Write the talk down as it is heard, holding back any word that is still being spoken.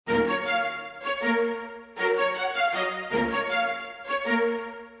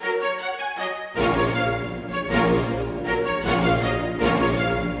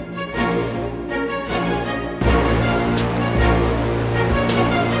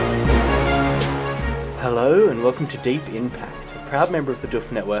Hello and welcome to Deep in Pact, a proud member of the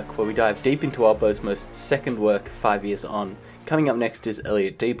Doof Network where we dive deep into our both most second work 5 years on. Coming up next is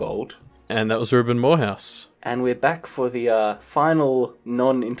Elliot Diebold. And that was Ruben Morehouse. And we're back for the final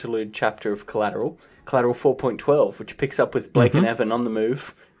non-interlude chapter of Collateral 4.12, which picks up with Blake and Evan on the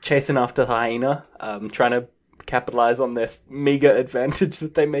move, chasing after Hyena, trying to capitalize on this meager advantage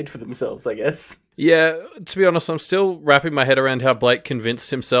that they made for themselves, I guess. Yeah, to be honest, I'm still wrapping my head around how Blake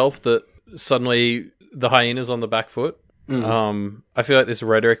convinced himself that suddenly the hyena's on the back foot. I feel like this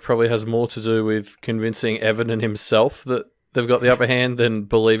rhetoric probably has more to do with convincing Evan and himself that they've got the upper hand than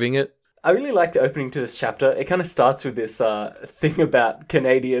believing it. I really like the opening to this chapter. It kind of starts with this thing about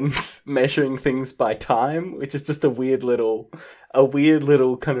Canadians measuring things by time, which is just a weird little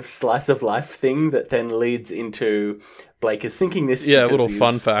kind of slice of life thing that then leads into Blake is thinking this. Yeah, a little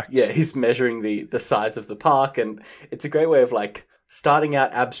fun fact. Yeah, he's measuring the size of the park, and it's a great way of like starting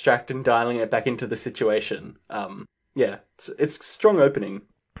out abstract and dialing it back into the situation. Yeah, it's a strong opening.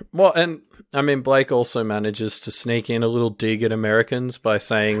 Well, and I mean, Blake also manages to sneak in a little dig at Americans by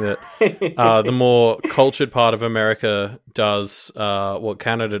saying that the more cultured part of America does what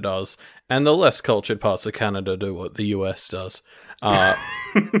Canada does, and the less cultured parts of Canada do what the US does.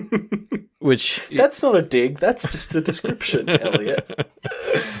 Which that's not a dig, that's just a description, Elliot.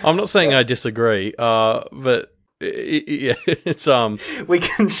 I'm not saying I disagree, but yeah, it's we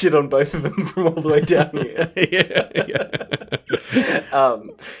can shit on both of them from all the way down here.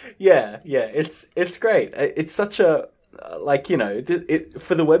 It's great. It's such a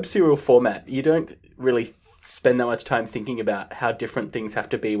for the web serial format, you don't really spend that much time thinking about how different things have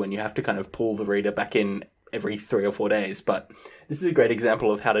to be when you have to kind of pull the reader back in every 3 or 4 days. But this is a great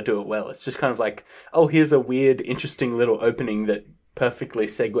example of how to do it well. It's just kind of like, oh, here's a weird, interesting little opening that perfectly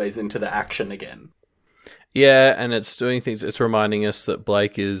segues into the action again. Yeah, and it's doing things. It's reminding us that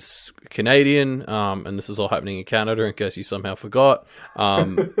Blake is Canadian, and this is all happening in Canada. In case you somehow forgot,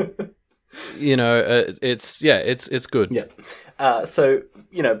 it's good. Yeah. So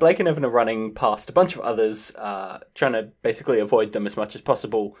Blake and Evan are running past a bunch of others, trying to basically avoid them as much as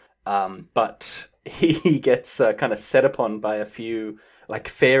possible. But he gets kind of set upon by a few like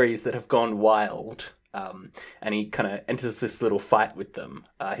fairies that have gone wild. And he kind of enters this little fight with them,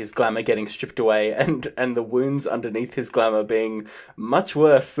 his glamour getting stripped away and the wounds underneath his glamour being much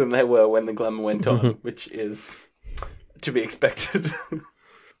worse than they were when the glamour went on, which is to be expected.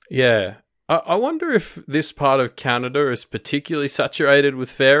 Yeah. I wonder if this part of Canada is particularly saturated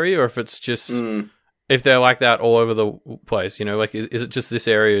with fairy, or if it's just, if they're like that all over the place, like, is it just this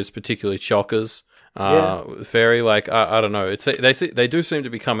area is particularly chockers, fairy? Like, I don't know. They do seem to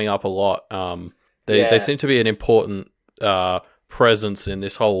be coming up a lot. They seem to be an important presence in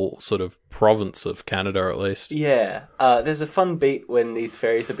this whole sort of province of Canada, at least. Yeah. There's a fun beat when these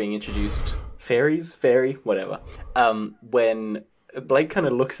fairies are being introduced. Fairy, whatever. When Blake kind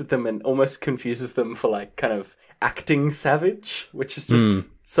of looks at them and almost confuses them for like kind of acting savage, which is just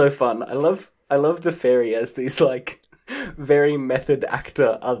so fun. I love the fairy as these like very method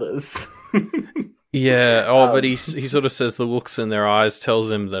actor others. Yeah, but he sort of says the looks in their eyes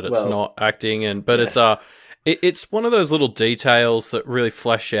tells him that it's not acting, but yes. It's one of those little details that really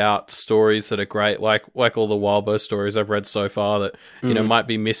flesh out stories that are great, like all the Wildbow stories I've read so far that might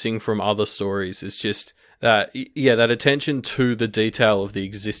be missing from other stories. It's just that attention to the detail of the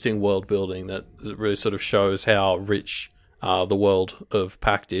existing world building that really sort of shows how rich the world of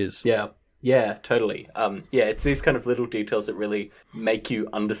Pact is. Yeah, totally. It's these kind of little details that really make you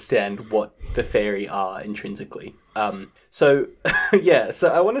understand what the fairy are intrinsically. So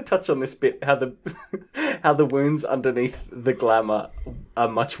I want to touch on this bit, how the wounds underneath the glamour are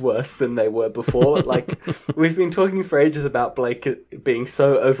much worse than they were before. Like, we've been talking for ages about Blake being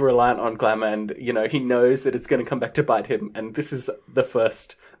so over-reliant on glamour, and, he knows that it's going to come back to bite him, and this is the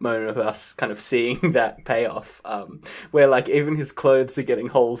first moment of us kind of seeing that payoff, where, like, even his clothes are getting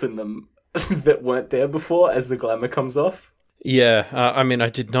holes in them that weren't there before as the glamour comes off. Yeah, I mean, I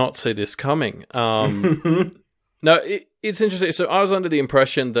did not see this coming. No, it's interesting. So I was under the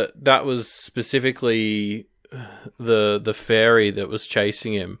impression that was specifically the fairy that was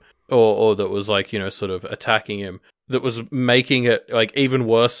chasing him, or that was like, sort of attacking him, that was making it like even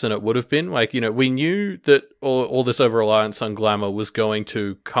worse than it would have been. Like, we knew that all this over-reliance on glamour was going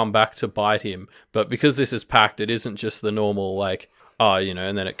to come back to bite him, but because this is Pact, it isn't just the normal like,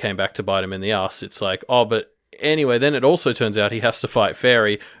 and then it came back to bite him in the ass. It's like, but anyway, then it also turns out he has to fight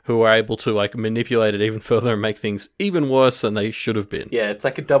fairy, who are able to like manipulate it even further and make things even worse than they should have been. Yeah, it's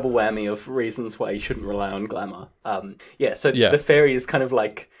like a double whammy of reasons why you shouldn't rely on glamour. The fairy is kind of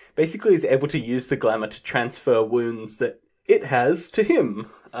like, basically is able to use the glamour to transfer wounds that it has to him.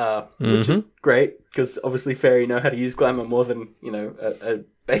 which is great because obviously fairy know how to use glamour more than a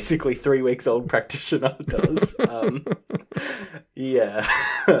basically 3 weeks old practitioner does. Yeah,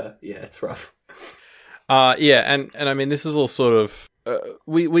 yeah, it's rough. And I mean, this is all sort of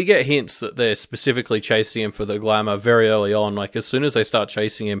we get hints that they're specifically chasing him for the glamour very early on. Like, as soon as they start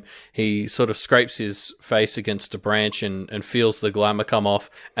chasing him, he sort of scrapes his face against a branch and feels the glamour come off,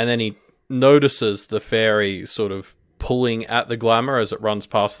 and then he notices the fairy sort of pulling at the glamour as it runs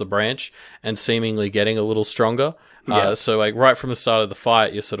past the branch and seemingly getting a little stronger. Yeah. So, like, right from the start of the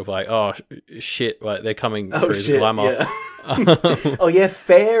fight, you're sort of like, oh, shit, like, they're coming for his glamour. Yeah. Oh, yeah,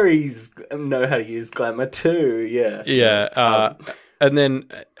 fairies know how to use glamour too, yeah. Yeah, and then,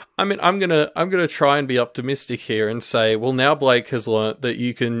 I mean, I'm gonna try and be optimistic here and say, well, now Blake has learnt that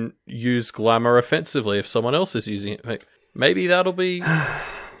you can use glamour offensively if someone else is using it. Like, maybe that'll be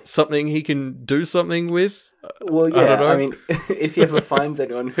something he can do something with. Well, yeah, I mean, if he ever finds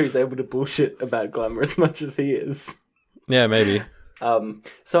anyone who's able to bullshit about glamour as much as he is. Yeah, maybe.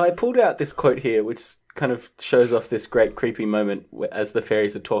 So I pulled out this quote here, which kind of shows off this great creepy moment as the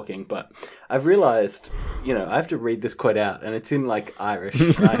fairies are talking, but I've realised, I have to read this quote out, and it's in, like, Irish,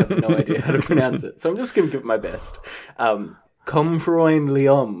 and I have no idea how to pronounce it, so I'm just going to give it my best. Comfroin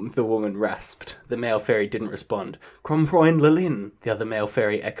Liom, the woman rasped. The male fairy didn't respond. Cromfroin Lilin, the other male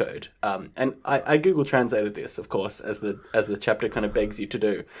fairy echoed. And I Google translated this, of course, as the chapter kind of begs you to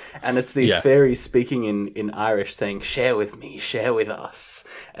do. And it's these fairies speaking in Irish saying, share with me, share with us.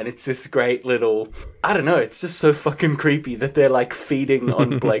 And it's this great little, I don't know, it's just so fucking creepy that they're, like, feeding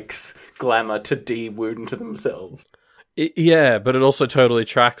on Blake's glamour to de-wound themselves. Yeah, but it also totally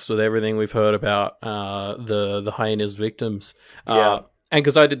tracks with everything we've heard about the hyena's victims. And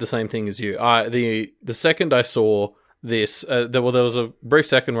because I did the same thing as you, the second I saw this, there was a brief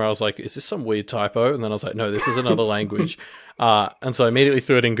second where I was like, "Is this some weird typo?" And then I was like, "No, this is another language." And so I immediately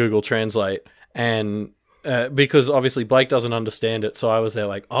threw it in Google Translate, and because obviously Blake doesn't understand it, so I was there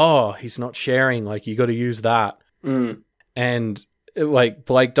like, "Oh, he's not sharing. Like, you got to use that." And like,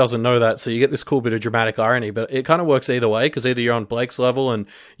 Blake doesn't know that, so you get this cool bit of dramatic irony, but it kind of works either way, because either you're on Blake's level and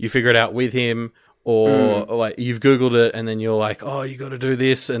you figure it out with him, or like you've Googled it and then you're like, oh, you got to do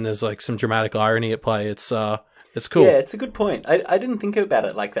this, and there's like some dramatic irony at play. It's cool. Yeah, it's a good point. I didn't think about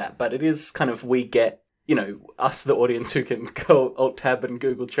it like that, but it is kind of, we get, us, the audience, who can go Alt-Tab and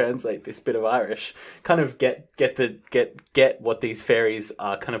Google Translate this bit of Irish, kind of get what these fairies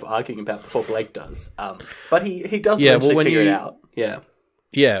are kind of arguing about before Blake does. But he does eventually figure it out. Yeah.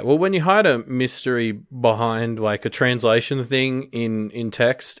 Yeah, well, when you hide a mystery behind, like, a translation thing in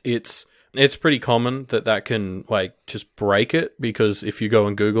text, it's pretty common that can, like, just break it, because if you go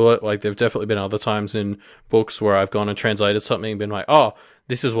and Google it, like, there've definitely been other times in books where I've gone and translated something and been like, oh,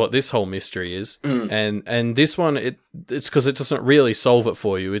 this is what this whole mystery is. And this one, it's because it doesn't really solve it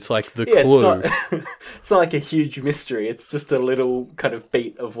for you. It's like the clue. It's not like a huge mystery. It's just a little kind of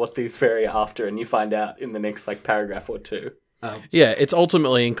beat of what these fairy are after, and you find out in the next, like, paragraph or two. Yeah, it's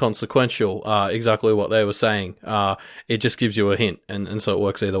ultimately inconsequential, exactly what they were saying. It just gives you a hint, and so it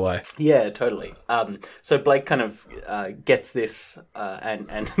works either way. Yeah, totally. So Blake kind of gets this,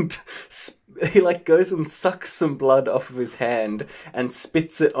 and he, like, goes and sucks some blood off of his hand and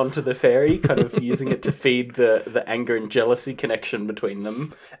spits it onto the fairy, kind of using it to feed the anger and jealousy connection between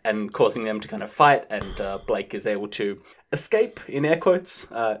them, and causing them to kind of fight, and Blake is able to escape, in air quotes,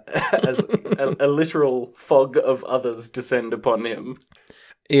 as a literal fog of others descend upon him.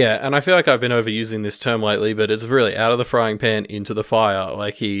 Yeah, and I feel like I've been overusing this term lately, but it's really out of the frying pan into the fire.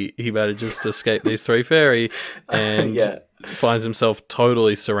 Like, he manages to escape these three fairy, and finds himself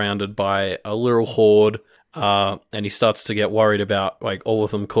totally surrounded by a literal horde, and he starts to get worried about, like, all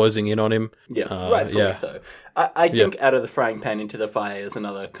of them closing in on him. Yeah, rightfully so. I think out of the frying pan into the fire is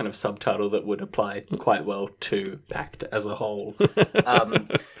another kind of subtitle that would apply quite well to Pact as a whole.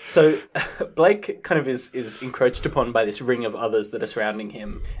 So Blake kind of is encroached upon by this ring of others that are surrounding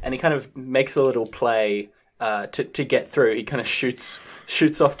him, and he kind of makes a little play to get through. He kind of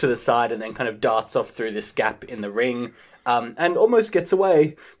shoots off to the side and then kind of darts off through this gap in the ring, and almost gets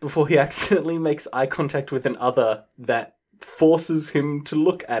away before he accidentally makes eye contact with an other that forces him to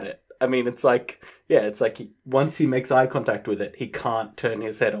look at it. I mean, it's like once he makes eye contact with it, he can't turn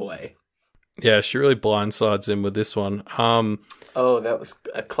his head away. Yeah, she really blindsides him with this one. Oh, that was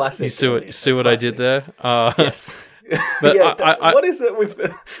a classic. You see what I did there? Yes. But yeah, what is it with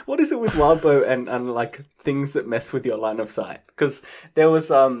Wildbow and like things that mess with your line of sight? Because there was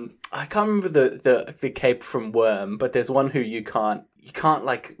I can't remember the cape from Worm, but there's one who you can't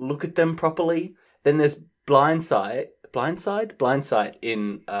like look at them properly. Then there's blind sight, Blindside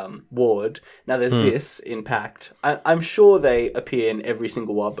in Ward. Now there's this in Pact. I'm sure they appear in every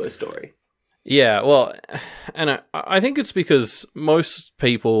single Wildbow story. Yeah, well, and I think it's because most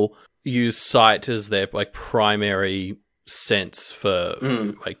people use sight as their like primary sense for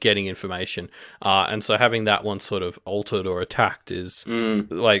like getting information, and so having that one sort of altered or attacked is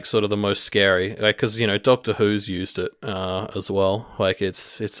like sort of the most scary, like because Doctor Who's used it as well. Like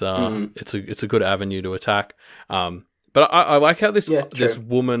it's a good avenue to attack. But I like how this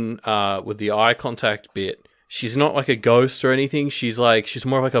woman with the eye contact bit. She's not like a ghost or anything. She's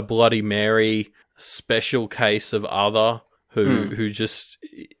more of like a Bloody Mary special case of other who just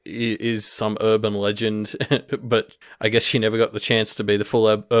is some urban legend. But I guess she never got the chance to be the full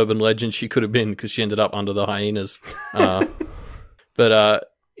urban legend she could have been because she ended up under the hyenas. Yeah.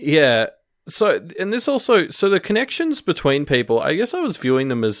 So the connections between people, I guess I was viewing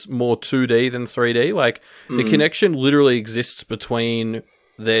them as more 2D than 3D. Like the connection literally exists between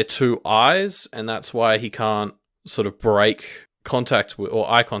their two eyes, and that's why he can't sort of break contact with, or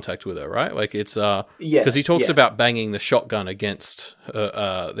eye contact with her, right? Like it's because he talks about banging the shotgun against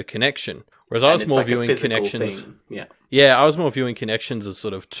the connection, whereas I was more viewing connections. I was more viewing connections as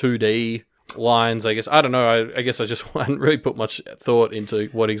sort of 2D lines. I guess I don't know. I guess I just hadn't really put much thought into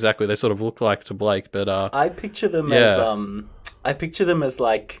what exactly they sort of look like to Blake. But I picture them as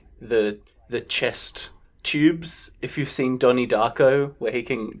like the chest tubes. If you've seen Donnie Darko, where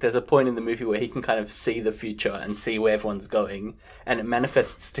there's a point in the movie where he can kind of see the future and see where everyone's going, and it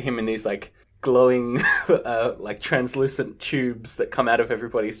manifests to him in these like glowing like translucent tubes that come out of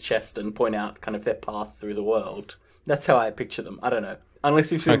everybody's chest and point out kind of their path through the world. That's how I picture them. I don't know.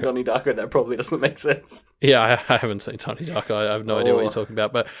 Unless you've seen Donnie Darko, that probably doesn't make sense. Yeah, I haven't seen Donnie Darko. I have no idea what you're talking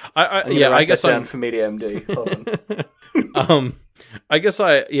about. But I guess down for Media MD. Hold on. I guess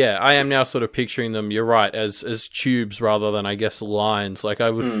I am now sort of picturing them. You're right, as tubes rather than I guess lines. Like I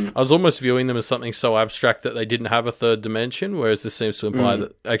was almost viewing them as something so abstract that they didn't have a third dimension, whereas this seems to imply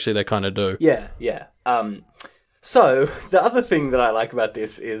that actually they kind of do. Yeah. So the other thing that I like about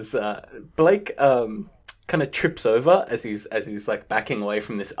this is Blake kind of trips over as he's like backing away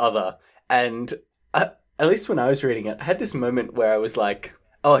from this other, and at least when I was reading it, I had this moment where I was like,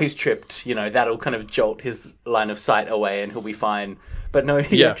 oh, he's tripped, that'll kind of jolt his line of sight away and he'll be fine. But no,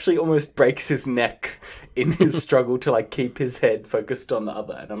 he actually almost breaks his neck in his struggle to like keep his head focused on the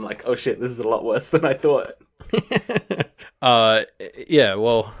other, and I'm like, oh shit, this is a lot worse than I thought.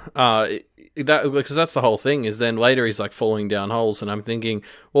 That because that's the whole thing. Is then later he's like falling down holes, and I'm thinking,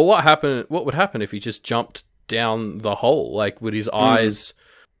 well, what would happen if he just jumped down the hole? Like, would his eyes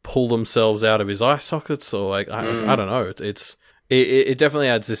pull themselves out of his eye sockets, or like I don't know. It definitely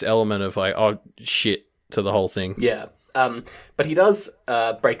adds this element of like, oh shit, to the whole thing. Yeah. But he does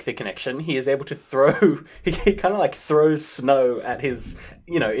break the connection. He is able to throw. He kind of like throws snow at his,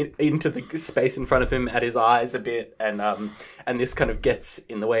 into the space in front of him at his eyes a bit, and this kind of gets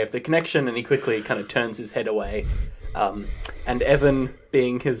in the way of the connection, and he quickly kind of turns his head away. And Evan,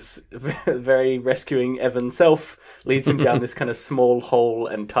 being his very rescuing Evan self, leads him down this kind of small hole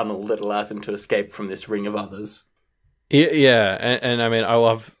and tunnel that allows him to escape from this ring of others. Yeah, and I mean, I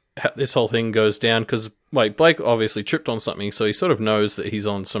love how this whole thing goes down because like Blake obviously tripped on something, so he sort of knows that he's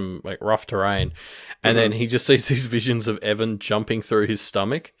on some like rough terrain, and then he just sees these visions of Evan jumping through his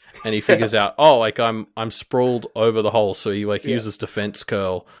stomach, and he figures out, oh, like I'm sprawled over the hole, so he like uses defense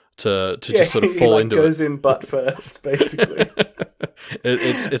curl to just sort of fall into it. He goes in butt first, basically.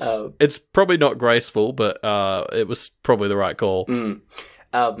 It's probably not graceful, but it was probably the right call.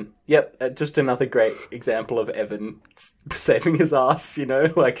 Just another great example of Evan saving his ass,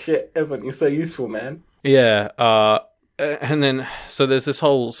 like, shit, Evan, you're so useful, man. Yeah, and then, so there's this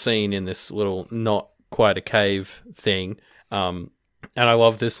whole scene in this little not quite a cave thing, and I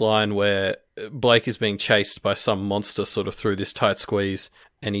love this line where Blake is being chased by some monster sort of through this tight squeeze,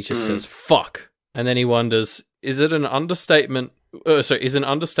 and he just says, fuck, and then he wonders, is an understatement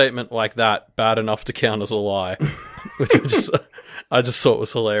like that bad enough to count as a lie? Which I just thought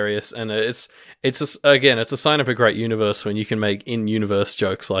was hilarious, and it's a sign of a great universe when you can make in-universe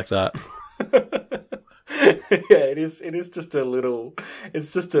jokes like that. Yeah, it is just a little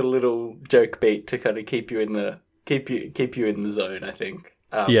joke beat to kind of keep you in the zone, I think.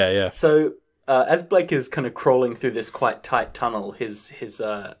 Yeah. So as Blake is kind of crawling through this quite tight tunnel, his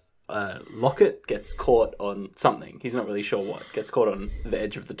locket gets caught on something. He's not really sure what. Gets caught on the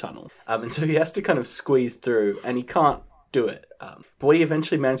edge of the tunnel, and so he has to kind of squeeze through, and he can't do it. But what he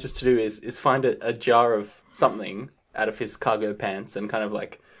eventually manages to do is find a jar of something out of his cargo pants and kind of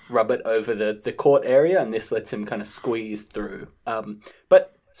like rub it over the caught area, and this lets him kind of squeeze through.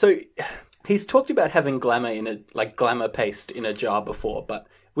 But so he's talked about having glamour paste in a jar before, but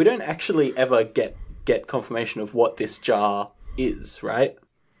we don't actually ever get confirmation of what this jar is, right?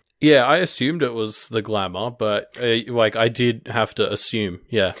 Yeah, I assumed it was the glamour, but I did have to assume,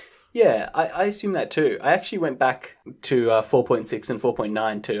 yeah. Yeah, I assume that too. I actually went back to 4.6 and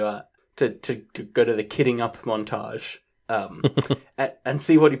 4.9 to go to the kidding up montage and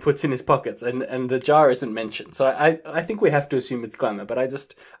see what he puts in his pockets, and the jar isn't mentioned. So I think we have to assume it's glamour, but I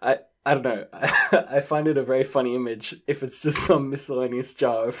don't know. I find it a very funny image if it's just some miscellaneous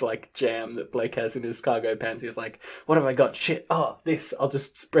jar of like jam that Blake has in his cargo pants. He's like, what have I got? Shit, this. I'll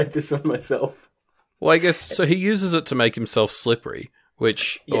just spread this on myself. Well, I guess, so he uses it to make himself slippery,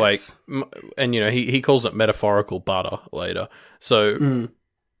 which, yes. and he calls it metaphorical butter later. So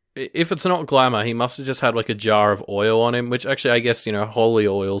if it's not glamour, he must have just had like a jar of oil on him, which actually I guess, holy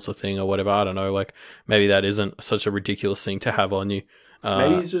oil's a thing or whatever. I don't know. Like maybe that isn't such a ridiculous thing to have on you.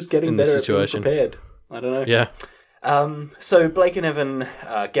 Maybe he's just getting better at being prepared. I don't know. Yeah. So Blake and Evan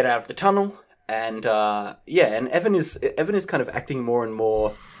get out of the tunnel, and and Evan is kind of acting more and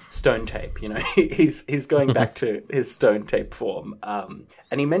more stone tape. He's going back to his stone tape form.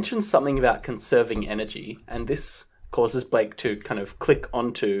 And he mentions something about conserving energy, and this causes Blake to kind of click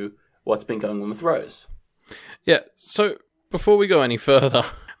onto what's been going on with Rose. Yeah. So before we go any further,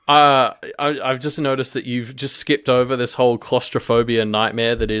 I've just noticed that you've just skipped over this whole claustrophobia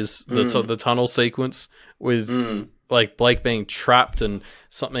nightmare that is the tunnel sequence with like Blake being trapped and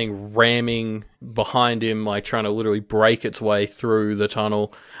something ramming behind him, like trying to literally break its way through the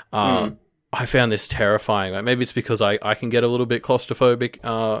tunnel. I found this terrifying. Like maybe it's because I can get a little bit claustrophobic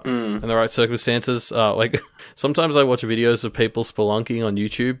in the right circumstances. Like sometimes I watch videos of people spelunking on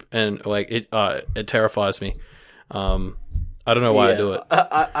YouTube, and like it terrifies me. I don't know why I do it.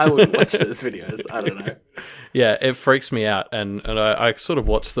 I would watch those videos. I don't know. Yeah, it freaks me out, and I sort of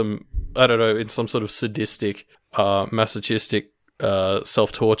watch them, I don't know, in some sort of sadistic, masochistic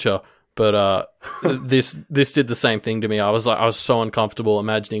self-torture. But this did the same thing to me. I was so uncomfortable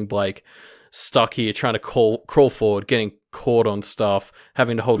imagining Blake stuck here trying to crawl forward, getting caught on stuff,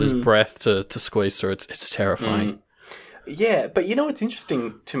 having to hold his breath to squeeze through. It's terrifying. Yeah, but what's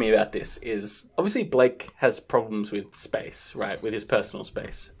interesting to me about this is obviously Blake has problems with space, right? With his personal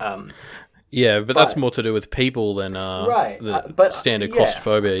space. Yeah, but that's more to do with people than but standard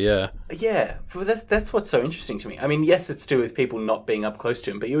claustrophobia, yeah. Yeah, but that's what's so interesting to me. I mean, yes, it's to do with people not being up close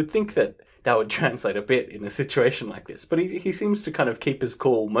to him, but you would think that would translate a bit in a situation like this. But he seems to kind of keep his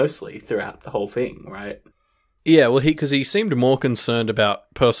cool mostly throughout the whole thing, right? Yeah, well, because he seemed more concerned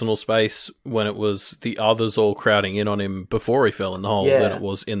about personal space when it was the others all crowding in on him before he fell in the hole than it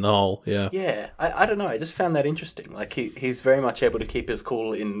was in the hole. Yeah, yeah. I don't know. I just found that interesting. Like he's very much able to keep his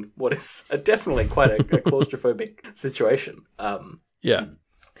cool in what is definitely quite a claustrophobic situation. Yeah.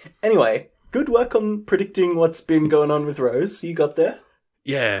 Anyway, good work on predicting what's been going on with Rose. You got there?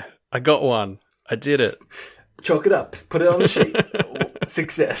 Yeah, I got one. I did it. Chalk it up. Put it on the sheet.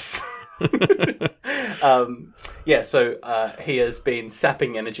 Success. So he has been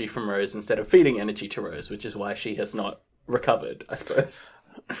sapping energy from Rose instead of feeding energy to Rose, which is why she has not recovered, I suppose.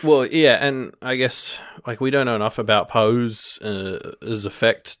 Well, yeah, and I guess we don't know enough about Poe's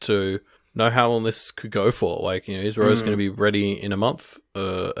effect to know how long this could go for. Is Rose going to be ready in a month,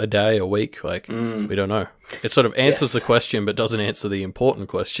 a day, a week? We don't know. It sort of answers the question, but doesn't answer the important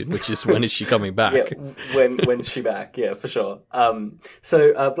question, which is when is she coming back? Yeah, when's she back? Yeah, for sure.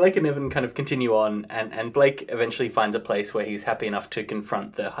 So Blake and Evan kind of continue on, and Blake eventually finds a place where he's happy enough to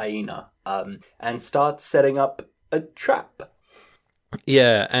confront the hyena, and starts setting up a trap.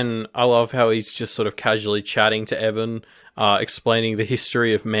 Yeah, and I love how he's just sort of casually chatting to Evan, explaining the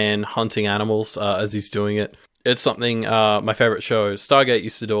history of man hunting animals as he's doing it. It's something my favorite show, Stargate,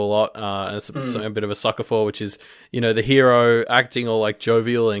 used to do a lot, and it's something a bit of a sucker for, which is, the hero acting all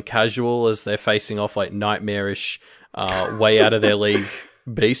jovial and casual as they're facing off nightmarish, way out of their league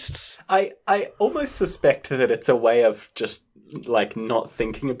beasts. I almost suspect that it's a way of just not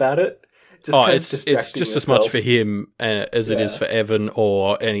thinking about it. It's just as much for him as it is for Evan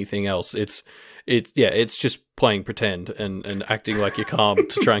or anything else. It's just playing pretend and acting like you're calm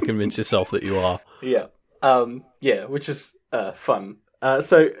to try and convince yourself that you are. Yeah. Which is fun.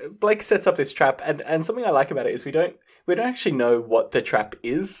 So Blake sets up this trap, and something I like about it is we don't actually know what the trap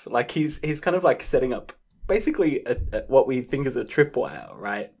is. He's kind of setting up basically what we think is a tripwire,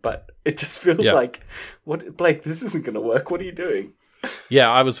 right? But it just feels like, what, Blake? This isn't going to work. What are you doing? Yeah,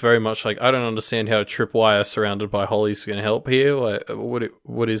 I was very much I don't understand how a tripwire surrounded by holly is going to help here.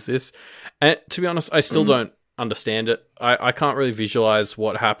 What is this? And to be honest, I still don't understand it. I can't really visualize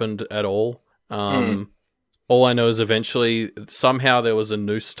what happened at all. All I know is eventually, somehow there was a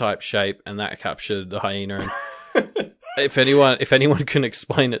noose type shape, and that captured the hyena. And if anyone can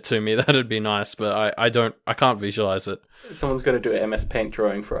explain it to me, that'd be nice. But I can't visualize it. Someone's got to do an MS Paint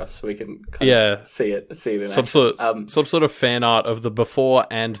drawing for us so we can see it in some action. Some sort of fan art of the before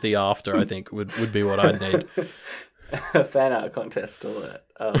and the after. I think would be what I'd need. A fan art contest, all that.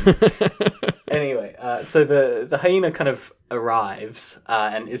 Anyway, so the hyena kind of arrives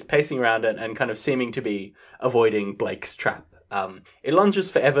and is pacing around and kind of seeming to be avoiding Blake's trap. It lunges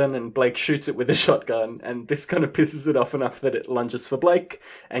for Evan, and Blake shoots it with a shotgun, and this kind of pisses it off enough that it lunges for Blake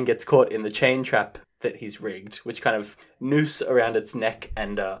and gets caught in the chain trap that he's rigged, which kind of noose around its neck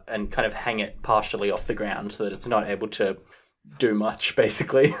and kind of hang it partially off the ground so that it's not able to do much,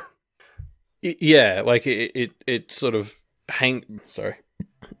 basically. Yeah, like it sort of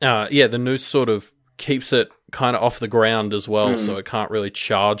the noose sort of keeps it kind of off the ground as well, so it can't really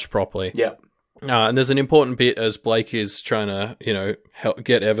charge properly. Yeah. And there's an important bit as Blake is trying to, help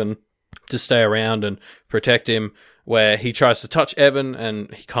get Evan to stay around and protect him, where he tries to touch Evan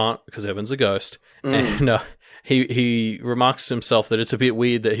and he can't because Evan's a ghost. And he remarks to himself that it's a bit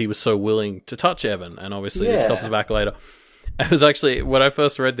weird that he was so willing to touch Evan, and obviously this comes back later. It was actually, when I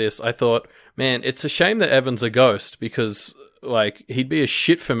first read this, I thought, man, it's a shame that Evan's a ghost, because like he'd be a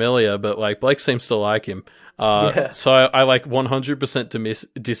shit familiar, but like Blake seems to like him. So I like 100%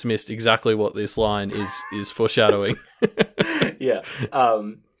 dismissed exactly what this line is foreshadowing. Yeah.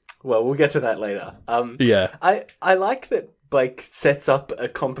 Well, we'll get to that later. Yeah. I like that Blake sets up a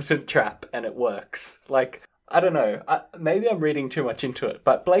competent trap and it works. Like, I don't know. Maybe I'm reading too much into it,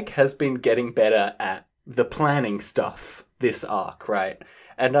 but Blake has been getting better at the planning stuff this arc, right?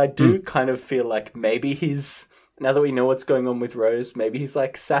 And I do kind of feel like maybe now that we know what's going on with Rose, maybe he's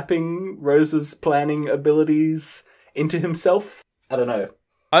like sapping Rose's planning abilities into himself. I don't know.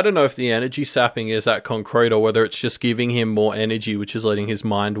 I don't know if the energy sapping is that concrete, or whether it's just giving him more energy, which is letting his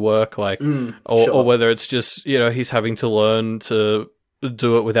mind work, or whether it's just, he's having to learn to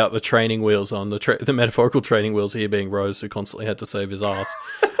do it without the training wheels on, the metaphorical training wheels here being Rose, who constantly had to save his ass.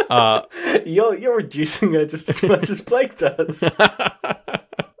 You're reducing her just as much as Blake does.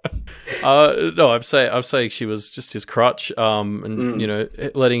 No, I'm saying she was just his crutch, and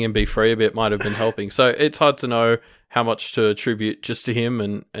letting him be free a bit might have been helping. So it's hard to know how much to attribute just to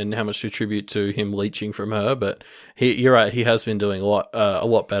him and how much to attribute to him leeching from her. But you're right, he has been doing a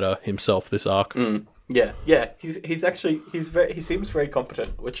lot better himself this arc. Yeah. He seems very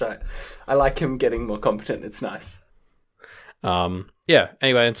competent, which I like him getting more competent. It's nice.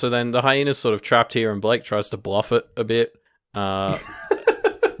 Anyway, and so then the hyena's sort of trapped here, and Blake tries to bluff it a bit. He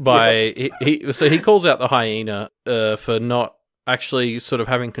calls out the hyena for not actually sort of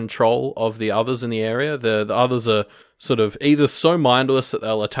having control of the others in the area. The others are sort of either so mindless that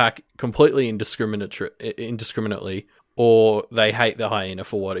they'll attack completely indiscriminately, or they hate the hyena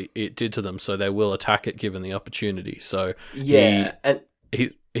for what it did to them, so they will attack it given the opportunity. So he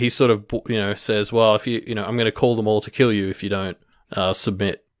sort of says, well, if I'm going to call them all to kill you if you don't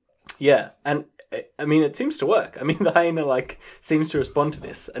submit. Yeah, and I mean, it seems to work. I mean, the hyena seems to respond to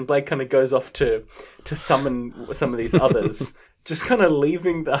this, and Blake kind of goes off to summon some of these others, just kind of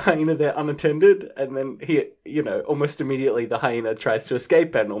leaving the hyena there unattended, and then he, almost immediately the hyena tries to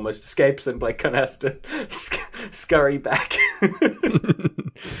escape and almost escapes, and Blake kind of has to scurry back.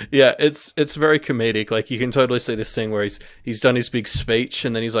 Yeah, it's very comedic. Like, you can totally see this thing where he's done his big speech,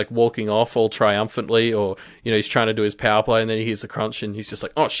 and then he's walking off all triumphantly, or he's trying to do his power play, and then he hears the crunch, and he's just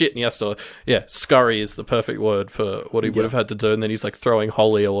like, oh shit, and he has to scurry is the perfect word for what he would have had to do, and then he's throwing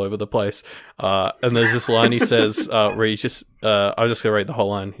holly all over the place. And there's this line he says where he's just I'm just gonna read the whole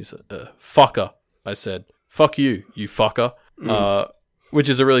line. He said, fucker. I said, fuck you fucker. Which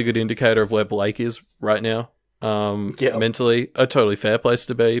is a really good indicator of where Blake is right now. Mentally, a totally fair place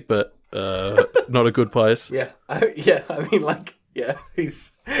to be, but not a good place.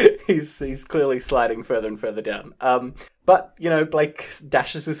 He's clearly sliding further and further down. But Blake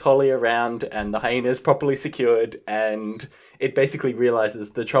dashes his holly around, and the hyena is properly secured, and it basically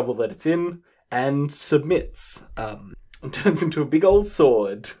realizes the trouble that it's in and submits, and turns into a big old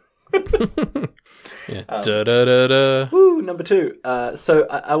sword. Woo, number 2. So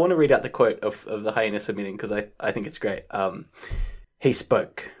I want to read out the quote of the hyena submitting, because I think it's great. He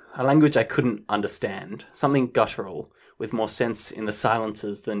spoke a language I couldn't understand, something guttural, with more sense in the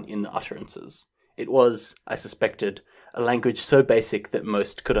silences than in the utterances. It was, I suspected, a language so basic that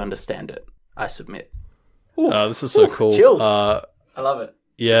most could understand it. I submit. This is so cool. Chills. I love it.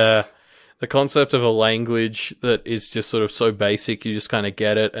 Yeah. the concept of a language that is just sort of so basic, you just kind of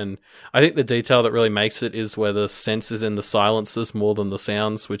get it. And I think the detail that really makes it is where the sense is in the silences more than the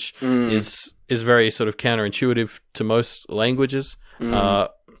sounds, which is very sort of counterintuitive to most languages.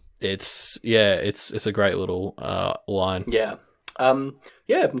 It's a great little line. Yeah.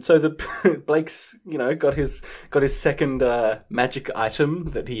 So the Blake's, got his second magic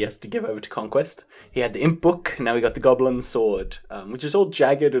item that he has to give over to Conquest. He had the imp book, now we got the goblin sword, which is all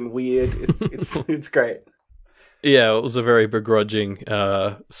jagged and weird. It's great. Yeah, it was a very begrudging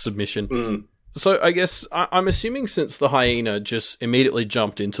submission. So I guess I'm assuming since the hyena just immediately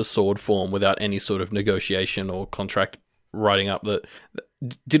jumped into sword form without any sort of negotiation or contract writing up, that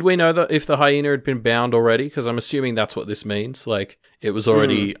did we know that if the hyena had been bound already? Because I'm assuming that's what this means. Like it was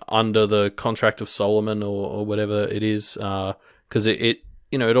already under the contract of Solomon or whatever it is. Because it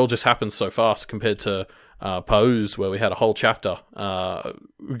all just happens so fast compared to Pause, where we had a whole chapter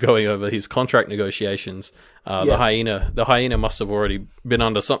going over his contract negotiations. The hyena must have already been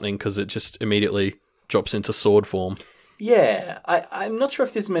under something, because it just immediately drops into sword form. Yeah, I'm not sure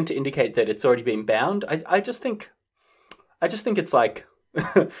if this is meant to indicate that it's already been bound. I just think it's like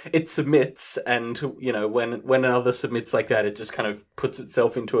it submits, and when another submits like that, it just kind of puts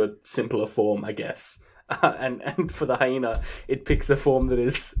itself into a simpler form, I guess. And for the hyena, it picks a form that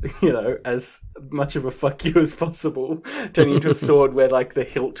is, as much of a fuck you as possible, turning into a sword where like the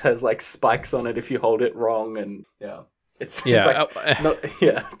hilt has like spikes on it if you hold it wrong, and it's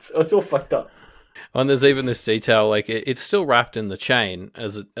all fucked up. And there's even this detail, like it's still wrapped in the chain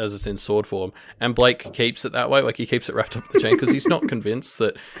as it's in sword form, and Blake keeps it that way, like he keeps it wrapped up in the chain because he's not convinced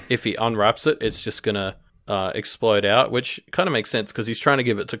that if he unwraps it, it's just gonna explode out, which kind of makes sense because he's trying to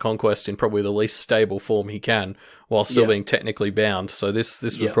give it to Conquest in probably the least stable form he can while still being technically bound. So this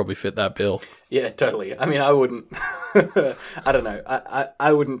would probably fit that bill. Yeah, totally. I mean, I wouldn't. I don't know.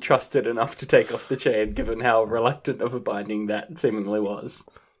 I wouldn't trust it enough to take off the chain, given how reluctant of a binding that seemingly was.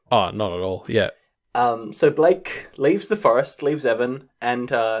 Oh, not at all. Yeah. So Blake leaves the forest, leaves Evan, and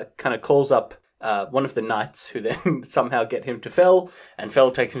kind of calls up one of the knights, who then somehow get him to Fell, and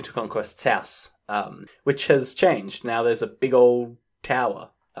Fell takes him to Conquest's house, which has changed. Now there's a big old tower.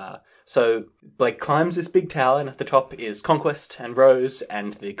 So Blake climbs this big tower, and at the top is Conquest and Rose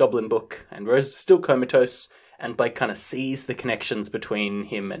and the Goblin Book, and Rose is still comatose, and Blake kind of sees the connections between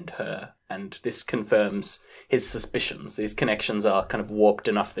him and her, and this confirms his suspicions. These connections are kind of warped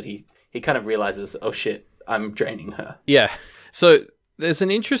enough that he kind of realizes, oh shit, I'm draining her. Yeah. So there's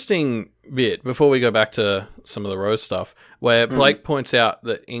an interesting bit, before we go back to some of the Rose stuff, where Blake points out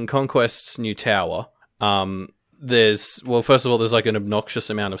that in Conquest's new tower, first of all, there's like an obnoxious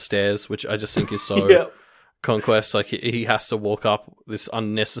amount of stairs, which I just think is so Conquest. Like he has to walk up this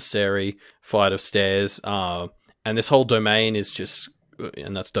unnecessary flight of stairs. And this whole domain is just,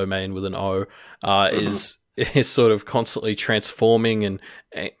 and that's domain with an O, is sort of constantly transforming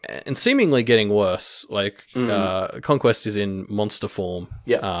and seemingly getting worse. Like Conquest is in monster form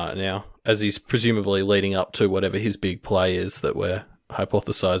now, as he's presumably leading up to whatever his big play is that we're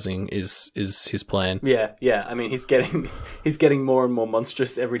hypothesizing is his plan. Yeah. I mean, he's getting more and more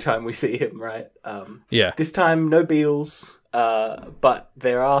monstrous every time we see him, right? This time, no beetles, but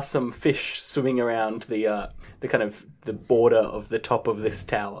there are some fish swimming around the kind of the border of the top of this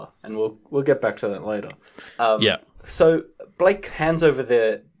tower, and we'll get back to that later. So Blake hands over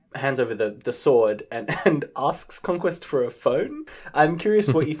the sword and asks Conquest for a phone. I'm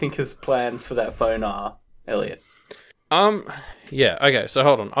curious what you think his plans for that phone are, Elliot. Yeah, okay, so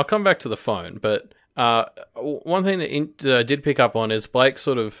hold on. I'll come back to the phone, but one thing that I did pick up on is Blake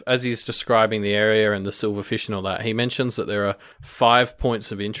sort of, as he's describing the area and the silverfish and all that, he mentions that there are 5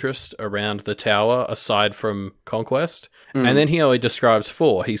 points of interest around the tower aside from Conquest, and then he only describes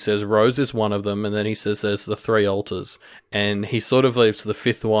 4. He says Rose is one of them, and then he says there's the 3 altars, and he sort of leaves the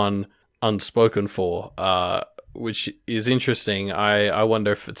 5th one unspoken for, which is interesting. I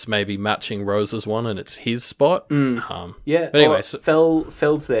wonder if it's maybe matching Rose's one and it's his spot. But anyway,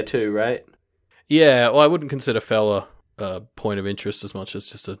 Fell's there too, right? Yeah, well, I wouldn't consider Fell a point of interest as much as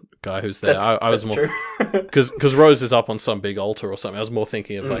just a guy who's there. I was more because Rose is up on some big altar or something. I was more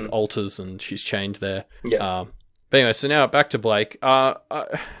thinking of like altars, and she's chained there. But anyway, so now back to Blake.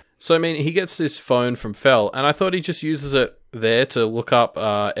 So I mean, he gets this phone from Fell, and I thought he just uses it there to look up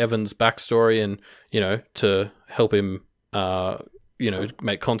Evan's backstory and to help him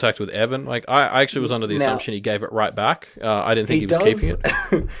make contact with Evan. Like I actually was under the assumption he gave it right back. I didn't think he was keeping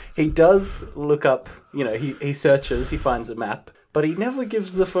it. He does look up, he searches, he finds a map, but he never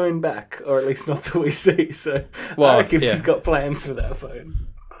gives the phone back, or at least not that we see. So I reckon he's got plans for that phone.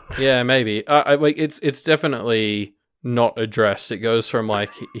 Yeah, maybe. It's definitely not addressed. It goes from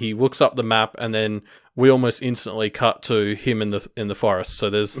like he looks up the map, and then we almost instantly cut to him in the forest. So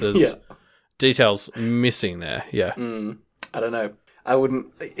there's details missing there. Yeah. I don't know. I wouldn't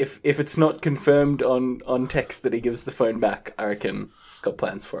if it's not confirmed on text that he gives the phone back. I reckon he's got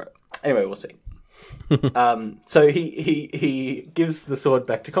plans for it. Anyway, we'll see. So he gives the sword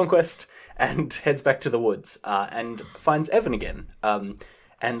back to Conquest and heads back to the woods and finds Evan again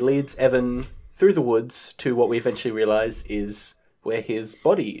and leads Evan through the woods to what we eventually realise is where his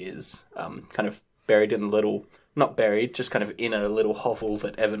body is, kind of buried in a little... Not buried, just kind of in a little hovel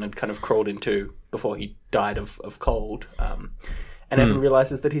that Evan had kind of crawled into before he died of cold. And Evan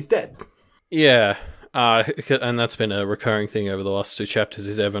realises that he's dead. Yeah, and that's been a recurring thing over the last 2 chapters,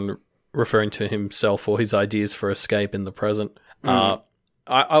 is Evan referring to himself or his ideas for escape in the present.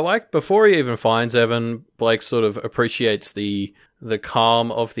 I like, before he even finds Evan, Blake sort of appreciates the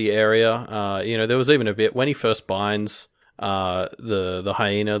calm of the area. There was even a bit, when he first binds the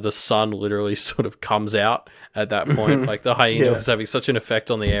hyena, the sun literally sort of comes out at that point. Like, the hyena was having such an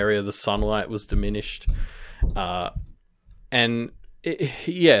effect on the area, the sunlight was diminished. So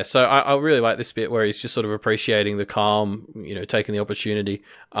I really like this bit where he's just sort of appreciating the calm, taking the opportunity.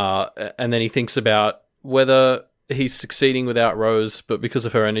 And then he thinks about whether he's succeeding without Rose, but because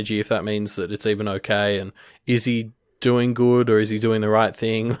of her energy, if that means that it's even okay. And is he doing good, or is he doing the right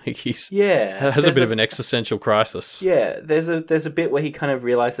thing? Like, has a bit of an existential crisis. Yeah, there's a bit where he kind of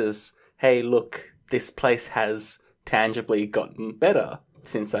realizes, hey, look, this place has tangibly gotten better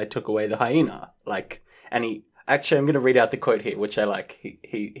since I took away the hyena. Actually, I'm going to read out the quote here, which I like.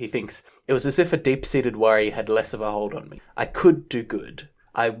 He thinks, "It was as if a deep-seated worry had less of a hold on me. I could do good.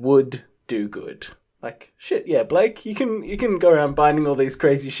 I would do good." Like, shit, yeah, Blake, you can go around binding all these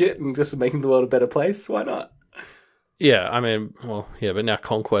crazy shit and just making the world a better place. Why not? Yeah, I mean, but now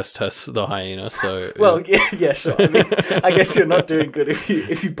Conquest has the hyena, so... yeah, sure. I mean, I guess you're not doing good if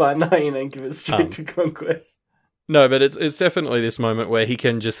you bind the hyena and give it straight to Conquest. No, but it's definitely this moment where he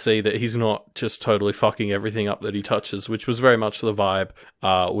can just see that he's not just totally fucking everything up that he touches, which was very much the vibe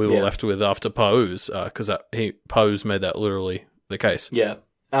we were left with after Pose, because Pose made that literally the case. Yeah.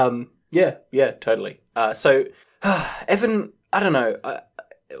 Yeah, totally. So, Evan, I don't know...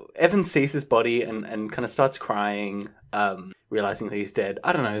 Evan sees his body and kind of starts crying, realizing that he's dead.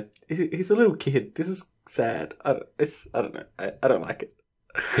 I don't know. He's a little kid. This is sad. I don't know. I don't like it.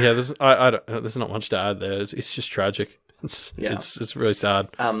 Yeah, there's not much to add there. It's just tragic. It's really sad.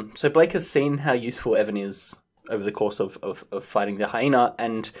 So Blake has seen how useful Evan is over the course of fighting the hyena,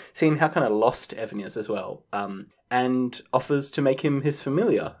 and seen how kind of lost Evan is as well. And offers to make him his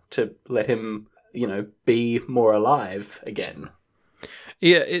familiar, to let him, be more alive again.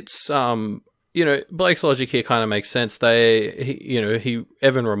 Yeah, it's Blake's logic here kind of makes sense.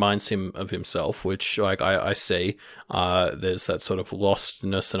 Evan reminds him of himself, which I see. There's that sort of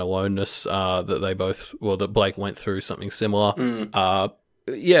lostness and aloneness that Blake went through something similar.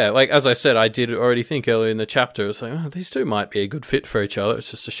 As I said, I did already think earlier in the chapter, it's like, these two might be a good fit for each other. It's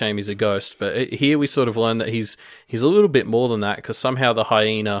just a shame he's a ghost. But here we sort of learn that he's a little bit more than that, because somehow the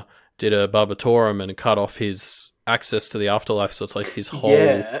hyena did a barbatorum and cut off his access to the afterlife, so it's like his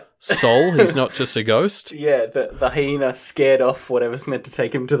whole soul. He's not just a ghost. Yeah, the hyena scared off whatever's meant to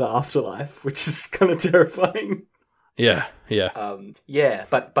take him to the afterlife, which is kind of terrifying. Yeah.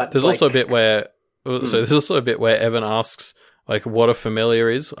 But there's also a bit where Evan asks what a familiar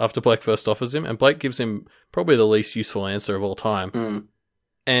is after Blake first offers him, and Blake gives him probably the least useful answer of all time.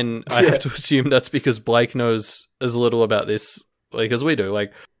 And I have to assume that's because Blake knows as little about this as we do.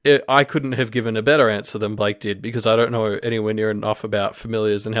 I couldn't have given a better answer than Blake did, because I don't know anywhere near enough about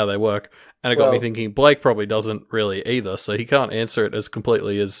familiars and how they work. And it got me thinking, Blake probably doesn't really either, so he can't answer it as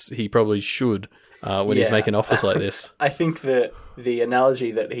completely as he probably should when he's making offers like this. I think that the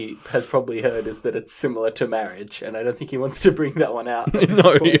analogy that he has probably heard is that it's similar to marriage, and I don't think he wants to bring that one out.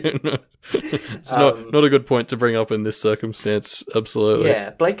 No. It's not a good point to bring up in this circumstance, absolutely.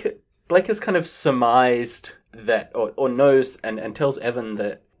 Yeah, Blake has kind of surmised that, or knows and tells Evan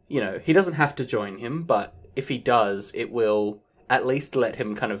that, he doesn't have to join him, but if he does, it will at least let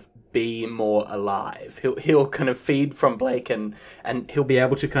him kind of be more alive. He'll kind of feed from Blake, and he'll be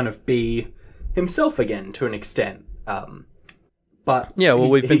able to kind of be himself again to an extent. But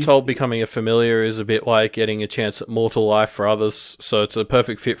we've been told becoming a familiar is a bit like getting a chance at mortal life for others, so it's a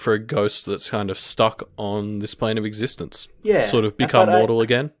perfect fit for a ghost that's kind of stuck on this plane of existence. Yeah, sort of become mortal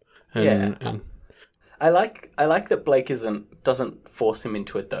again. And I like that Blake doesn't force him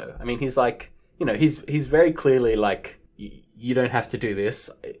into it, though. I mean, he's like, he's very clearly like, you don't have to do this.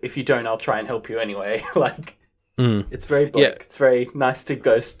 If you don't, I'll try and help you anyway. It's very Blake. Yeah. It's very nice to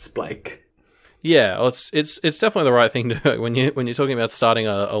ghosts, Blake. Yeah, well, it's definitely the right thing to do when you're talking about starting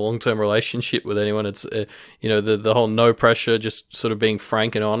a long-term relationship with anyone. It's the whole no pressure, just sort of being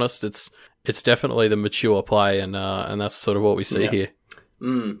frank and honest. It's definitely the mature play, and that's sort of what we see here.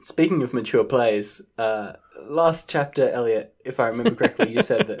 Speaking of mature plays, last chapter, Elliot, if I remember correctly, you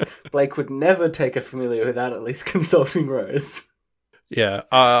said that Blake would never take a familiar without at least consulting Rose. Yeah,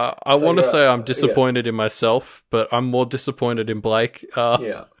 I want to say I'm disappointed in myself, but I'm more disappointed in Blake.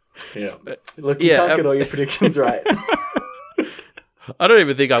 Yeah. Look, you can't get all your predictions right. I don't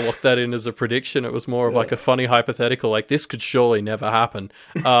even think I locked that in as a prediction. It was more of like a funny hypothetical, like this could surely never happen.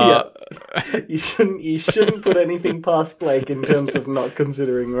 You shouldn't put anything past Blake in terms of not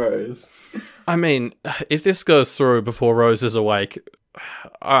considering Rose. I mean, if this goes through before Rose is awake,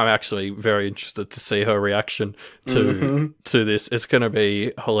 I'm actually very interested to see her reaction to this. It's going to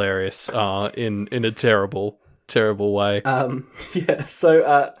be hilarious in a terrible way.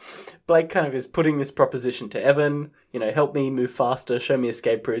 So Blake kind of is putting this proposition to Evan, help me move faster, show me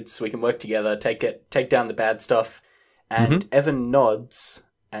escape routes so we can work together, take down the bad stuff. And Evan nods,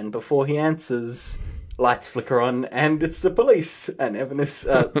 and before he answers, lights flicker on, and it's the police. And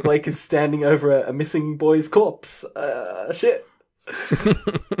Blake is standing over a missing boy's corpse. Shit.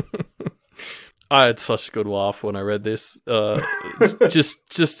 I had such a good laugh when I read this.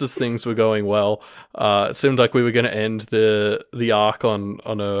 Just as things were going well, it seemed like we were going to end the arc on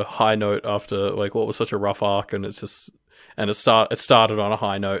a high note after like what was such a rough arc, and it started on a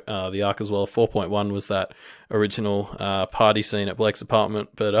high note. The arc as well. 4.1 was that original party scene at Blake's apartment,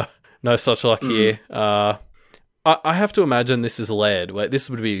 but no such luck here. I have to imagine this is Laird. Like, this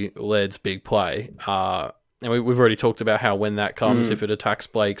would be Laird's big play. And we've already talked about how when that comes, if it attacks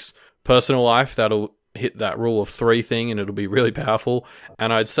Blake's personal life, that'll hit that rule of 3 thing, and it'll be really powerful.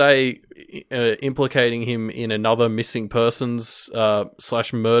 And I'd say implicating him in another missing persons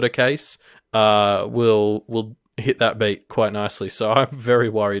 / murder case will hit that beat quite nicely. So I'm very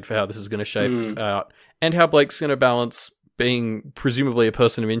worried for how this is going to shape out, and how Blake's going to balance being presumably a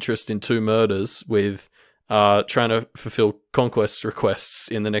person of interest in 2 murders with trying to fulfill conquest requests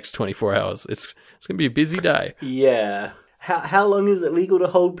in the next 24 hours. It's going to be a busy day. Yeah. How long is it legal to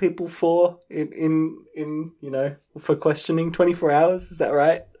hold people for in for questioning? 24 hours, is that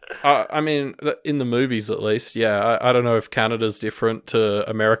right? I mean, in the movies at least, yeah. I don't know if Canada's different to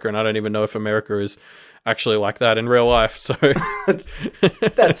America, and I don't even know if America is actually like that in real life. So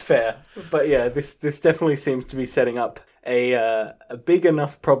that's fair. But yeah, this definitely seems to be setting up a big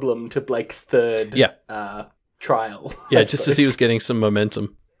enough problem to Blake's third trial. Yeah, just as he was getting some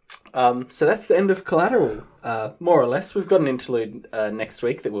momentum. So that's the end of Collateral, more or less. We've got an interlude next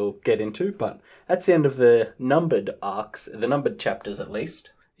week that we'll get into, but that's the end of the numbered arcs, the numbered chapters at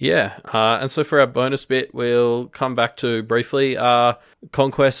least. Yeah, and so for our bonus bit, we'll come back to briefly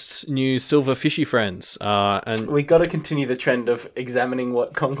Conquest's new silver fishy friends. And we got to continue the trend of examining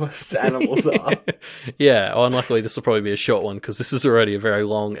what Conquest's animals are. Yeah, well, unluckily this will probably be a short one because this is already a very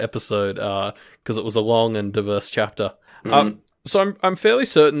long episode because it was a long and diverse chapter. So I'm fairly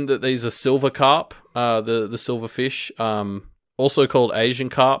certain that these are silver carp, the silver fish, also called Asian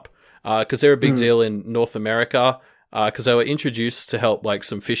carp, because they're a big deal in North America, because they were introduced to help like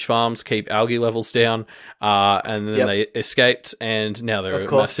some fish farms keep algae levels down, and then they escaped, and now they're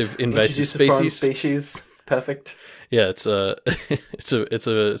a massive invasive species. Perfect. Yeah, it's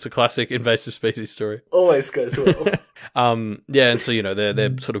a classic invasive species story. Always goes well. Yeah, and so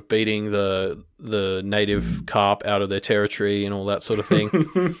they're sort of beating the native carp out of their territory and all that sort of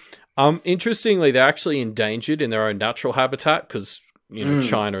thing. Interestingly, they're actually endangered in their own natural habitat because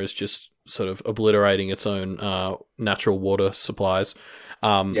China is just sort of obliterating its own natural water supplies.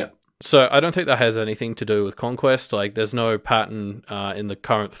 So I don't think that has anything to do with Conquest. Like, there's no pattern in the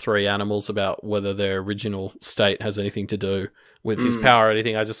current 3 animals about whether their original state has anything to do with his power or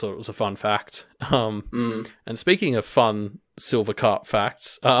anything. I just thought it was a fun fact. And speaking of fun silver carp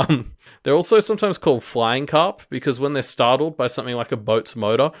facts, they're also sometimes called flying carp because when they're startled by something like a boat's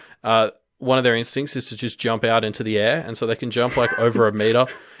motor, one of their instincts is to just jump out into the air, and so they can jump like over a meter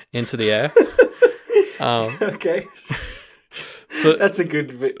into the air. Okay. So that's a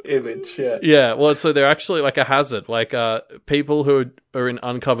good image, yeah. Yeah, well, so they're actually like a hazard. Like, people who are in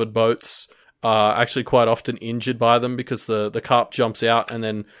uncovered boats are actually quite often injured by them because the carp jumps out and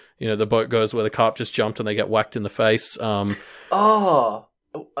then, the boat goes where the carp just jumped and they get whacked in the face. Oh,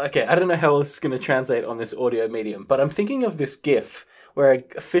 okay. I don't know how this is going to translate on this audio medium, but I'm thinking of this GIF where a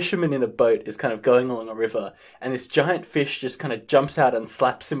fisherman in a boat is kind of going along a river and this giant fish just kind of jumps out and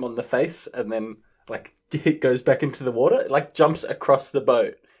slaps him on the face and then, like, it goes back into the water. It, like, jumps across the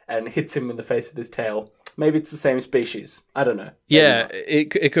boat and hits him in the face with his tail. Maybe it's the same species. I don't know. Yeah,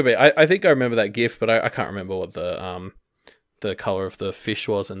 it could be. I think I remember that GIF, but I can't remember what the color of the fish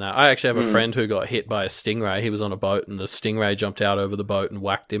was in that. I actually have a friend who got hit by a stingray. He was on a boat, and the stingray jumped out over the boat and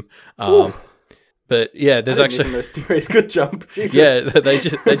whacked him. But yeah, there's actually even know stingrays could jump. Jesus. Yeah,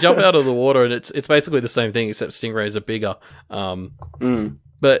 they jump out of the water, and it's basically the same thing except stingrays are bigger.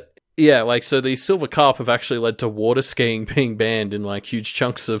 But yeah, like so these silver carp have actually led to water skiing being banned in like huge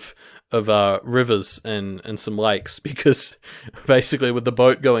chunks of rivers and some lakes, because basically with the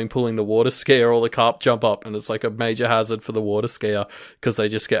boat pulling the water skier, all the carp jump up, and it's like a major hazard for the water skier because they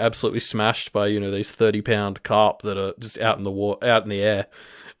just get absolutely smashed by these 30-pound carp that are just out in the air.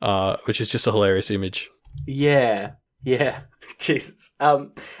 Which is just a hilarious image. Yeah. Jesus.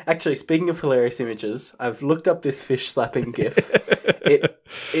 Actually, speaking of hilarious images, I've looked up this fish slapping GIF. I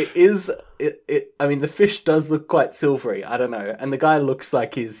mean, the fish does look quite silvery. I don't know, and the guy looks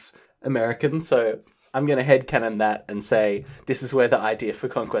like he's American, so I'm going to headcanon that and say this is where the idea for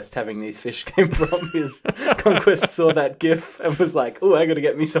Conquest having these fish came from. Is Conquest saw that GIF and was like, "Oh, I got to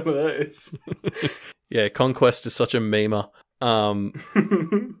get me some of those." Yeah, Conquest is such a memer.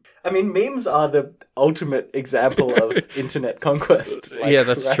 I mean, memes are the ultimate example of internet conquest. Yeah,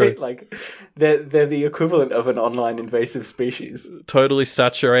 that's true. Like, they're the equivalent of an online invasive species. Totally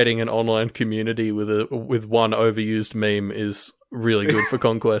saturating an online community with one overused meme is really good for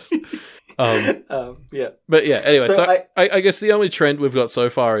conquest. Yeah. But yeah, anyway, so I guess the only trend we've got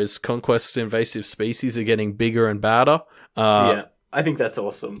so far is Conquest's invasive species are getting bigger and badder. Yeah, I think that's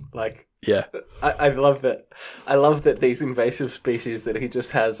awesome. Like, yeah, I love that. I love that these invasive species that he just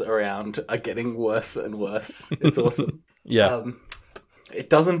has around are getting worse and worse. It's awesome. Yeah.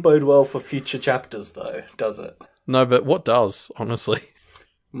 It doesn't bode well for future chapters, though, does it? No, but what does, honestly?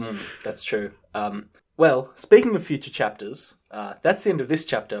 That's true. Well, speaking of future chapters, that's the end of this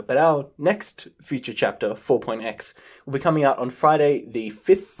chapter, but our next future chapter, 4.x, will be coming out on Friday, the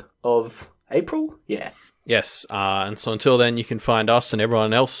 5th of April? Yeah. Yes, and so until then, you can find us and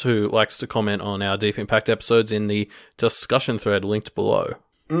everyone else who likes to comment on our Deep Impact episodes in the discussion thread linked below.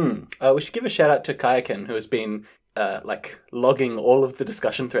 We should give a shout out to Kayaken, who has been logging all of the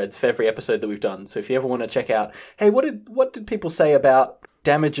discussion threads for every episode that we've done. So if you ever want to check out, hey, what did people say about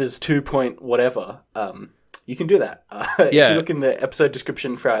damages 2 point whatever? You can do that. If you look in the episode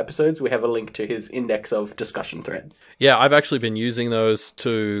description for our episodes, we have a link to his index of discussion threads. Yeah, I've actually been using those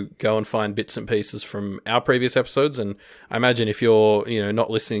to go and find bits and pieces from our previous episodes, and I imagine if you're not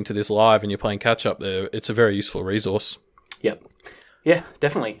listening to this live and you're playing catch up there, it's a very useful resource. Yep. Yeah,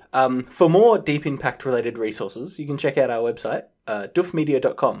 definitely. For more Deep Impact related resources, you can check out our website,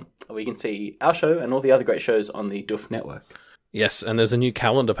 doofmedia.com, where you can see our show and all the other great shows on the Doof network. Yes, and there's a new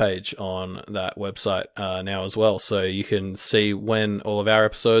calendar page on that website now as well, so you can see when all of our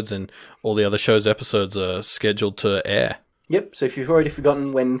episodes and all the other shows' episodes are scheduled to air. Yep, so if you've already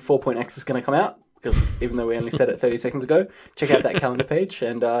forgotten when 4.x is going to come out, because even though we only said it 30 seconds ago, check out that calendar page,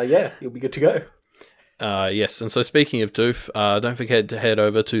 and you'll be good to go. Yes, and so speaking of Doof, don't forget to head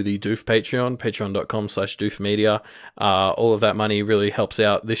over to the Doof Patreon, patreon.com/doofmedia. All of that money really helps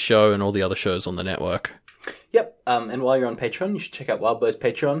out this show and all the other shows on the network. Yep, and while you're on Patreon, you should check out Wildbow's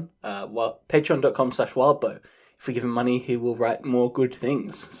Patreon, patreon.com/wildbow. If we give him money, he will write more good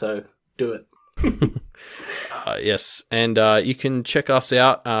things, so do it. Yes, and you can check us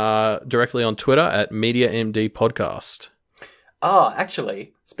out directly on Twitter at MediaMD Podcast.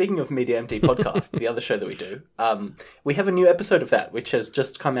 Actually, speaking of Media MD Podcast, the other show that we do, we have a new episode of that, which has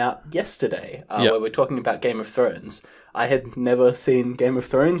just come out yesterday, where we're talking about Game of Thrones. I had never seen Game of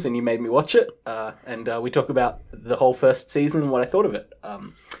Thrones, and you made me watch it, and we talk about the whole first season and what I thought of it.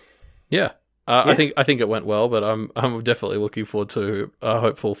 I think it went well, but I'm definitely looking forward to a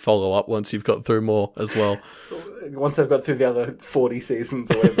hopeful follow-up once you've got through more as well. Once I've got through the other 40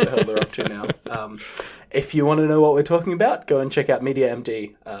 seasons or whatever the hell they're up to now. If you want to know what we're talking about, go and check out Media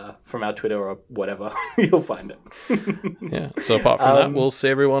MD from our Twitter or whatever. You'll find it. Yeah. So apart from that, we'll see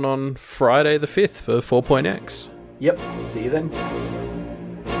everyone on Friday the 5th for 4.x. Yep. See you then.